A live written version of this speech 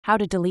how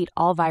to delete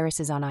all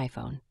viruses on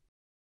iPhone.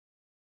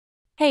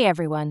 Hey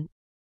everyone,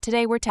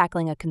 today we're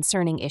tackling a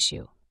concerning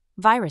issue,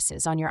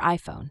 viruses on your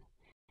iPhone.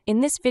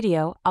 In this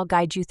video, I'll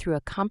guide you through a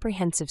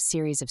comprehensive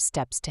series of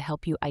steps to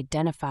help you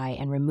identify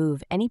and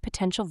remove any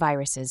potential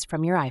viruses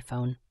from your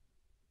iPhone.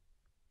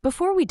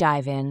 Before we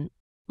dive in,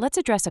 let's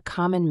address a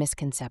common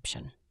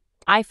misconception.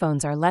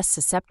 iPhones are less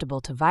susceptible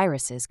to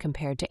viruses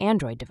compared to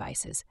Android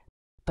devices,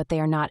 but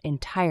they are not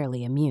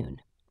entirely immune.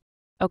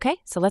 Okay,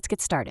 so let's get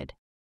started.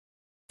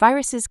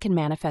 Viruses can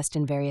manifest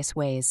in various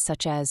ways,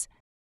 such as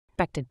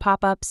unexpected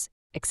pop-ups,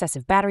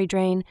 excessive battery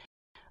drain,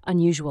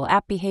 unusual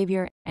app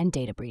behavior, and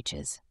data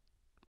breaches.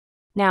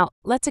 Now,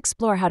 let's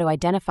explore how to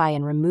identify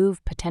and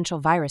remove potential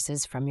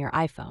viruses from your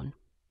iPhone.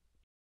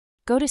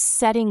 Go to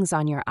Settings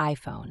on your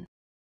iPhone.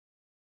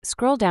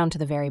 Scroll down to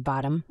the very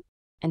bottom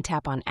and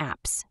tap on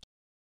Apps.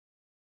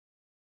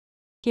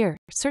 Here,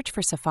 search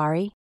for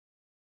Safari.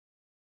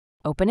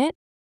 Open it.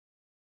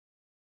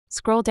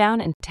 Scroll down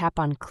and tap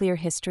on Clear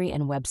History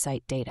and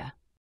Website Data.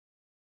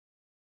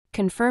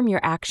 Confirm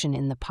your action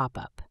in the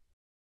pop-up.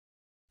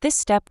 This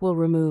step will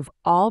remove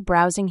all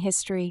browsing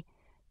history,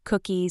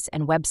 cookies,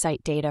 and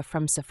website data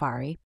from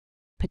Safari,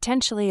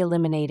 potentially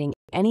eliminating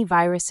any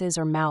viruses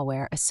or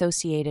malware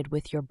associated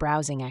with your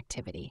browsing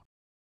activity.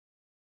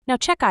 Now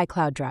check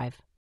iCloud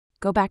Drive.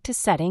 Go back to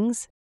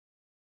Settings.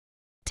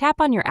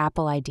 Tap on your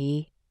Apple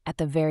ID at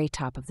the very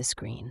top of the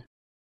screen.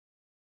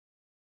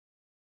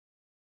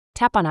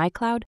 Tap on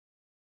iCloud.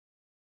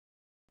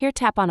 Here,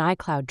 tap on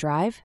iCloud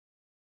Drive.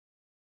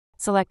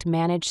 Select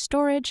Manage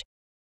Storage.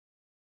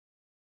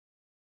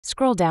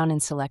 Scroll down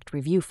and select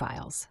Review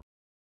Files.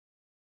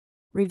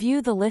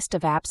 Review the list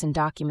of apps and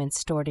documents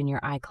stored in your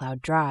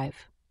iCloud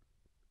Drive.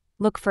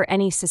 Look for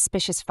any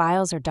suspicious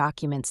files or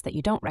documents that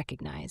you don't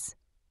recognize.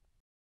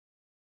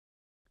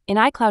 In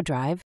iCloud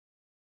Drive,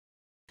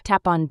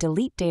 tap on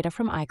Delete Data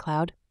from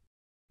iCloud.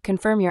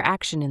 Confirm your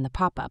action in the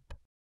pop-up.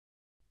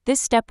 This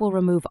step will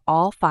remove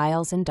all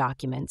files and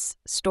documents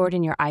stored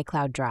in your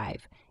iCloud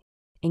Drive,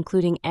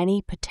 including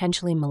any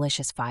potentially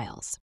malicious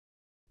files.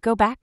 Go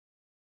back.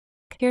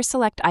 Here,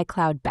 select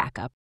iCloud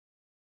Backup.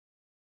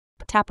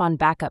 Tap on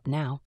Backup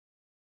now.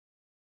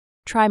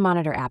 Try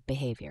Monitor App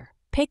Behavior.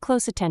 Pay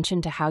close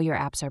attention to how your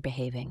apps are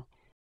behaving.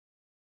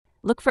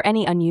 Look for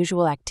any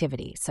unusual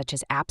activity, such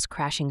as apps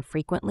crashing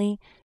frequently,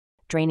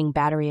 draining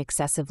battery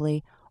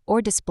excessively,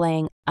 or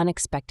displaying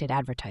unexpected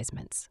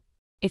advertisements.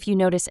 If you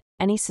notice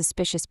any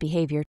suspicious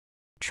behavior,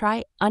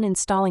 try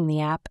uninstalling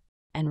the app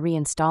and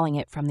reinstalling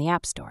it from the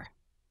App Store.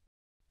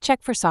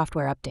 Check for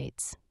software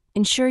updates.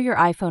 Ensure your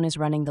iPhone is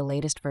running the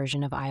latest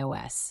version of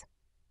iOS.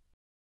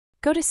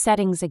 Go to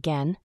Settings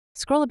again,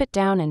 scroll a bit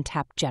down and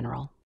tap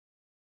General.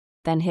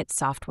 Then hit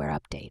Software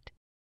Update.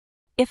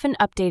 If an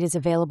update is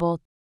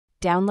available,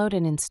 download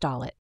and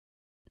install it.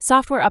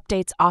 Software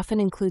updates often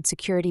include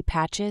security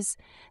patches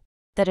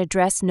that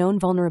address known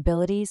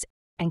vulnerabilities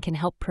and can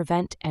help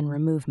prevent and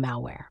remove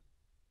malware.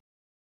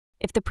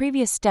 If the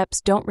previous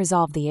steps don't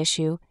resolve the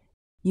issue,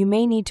 you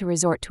may need to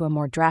resort to a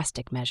more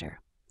drastic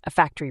measure, a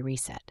factory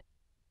reset.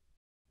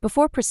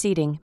 Before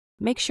proceeding,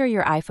 make sure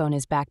your iPhone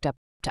is backed up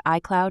to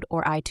iCloud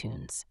or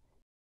iTunes.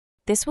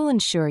 This will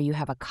ensure you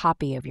have a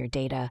copy of your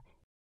data,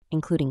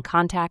 including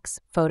contacts,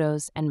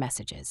 photos, and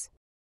messages.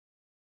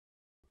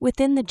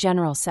 Within the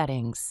general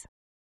settings,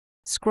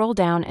 scroll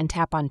down and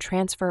tap on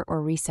Transfer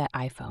or Reset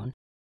iPhone.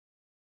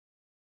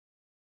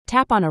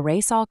 Tap on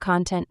Erase All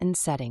Content and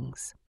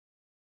Settings.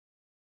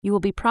 You will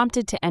be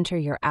prompted to enter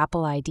your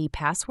Apple ID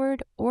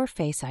password or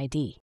Face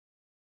ID.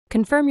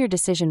 Confirm your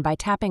decision by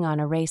tapping on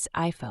Erase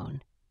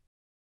iPhone.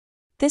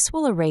 This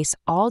will erase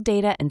all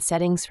data and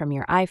settings from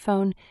your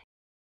iPhone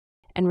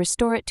and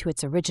restore it to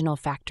its original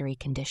factory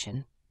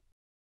condition.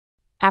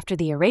 After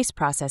the erase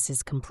process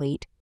is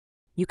complete,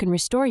 you can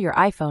restore your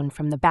iPhone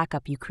from the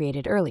backup you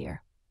created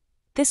earlier.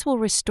 This will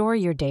restore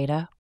your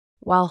data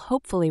while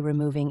hopefully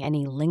removing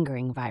any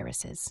lingering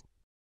viruses.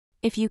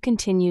 If you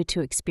continue to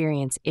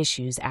experience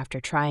issues after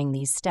trying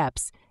these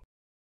steps,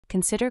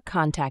 consider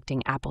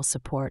contacting Apple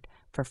support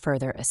for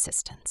further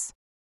assistance.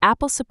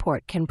 Apple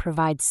support can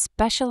provide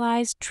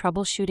specialized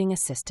troubleshooting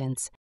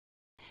assistance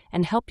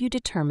and help you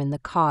determine the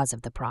cause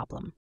of the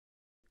problem.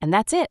 And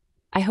that's it.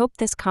 I hope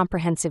this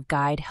comprehensive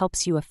guide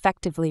helps you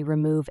effectively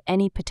remove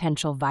any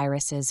potential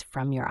viruses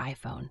from your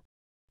iPhone.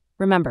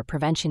 Remember,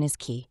 prevention is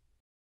key.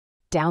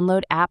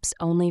 Download apps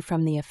only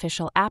from the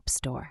official App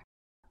Store.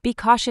 Be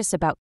cautious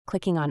about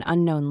clicking on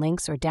unknown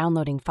links or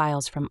downloading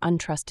files from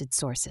untrusted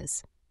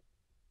sources.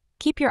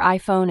 Keep your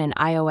iPhone and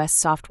iOS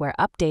software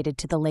updated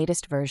to the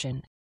latest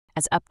version,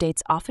 as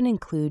updates often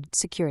include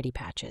security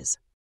patches.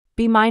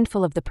 Be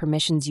mindful of the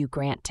permissions you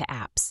grant to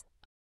apps.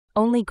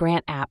 Only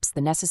grant apps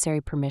the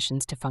necessary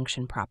permissions to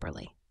function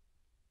properly.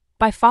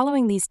 By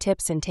following these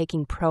tips and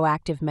taking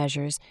proactive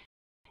measures,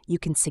 you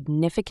can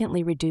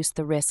significantly reduce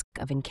the risk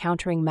of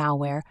encountering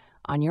malware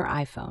on your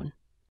iPhone.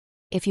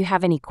 If you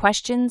have any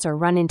questions or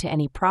run into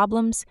any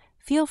problems,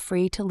 feel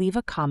free to leave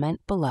a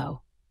comment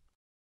below.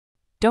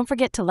 Don't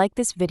forget to like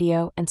this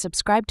video and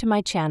subscribe to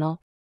my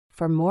channel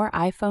for more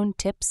iPhone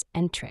tips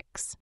and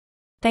tricks.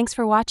 Thanks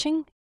for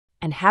watching,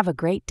 and have a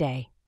great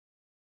day.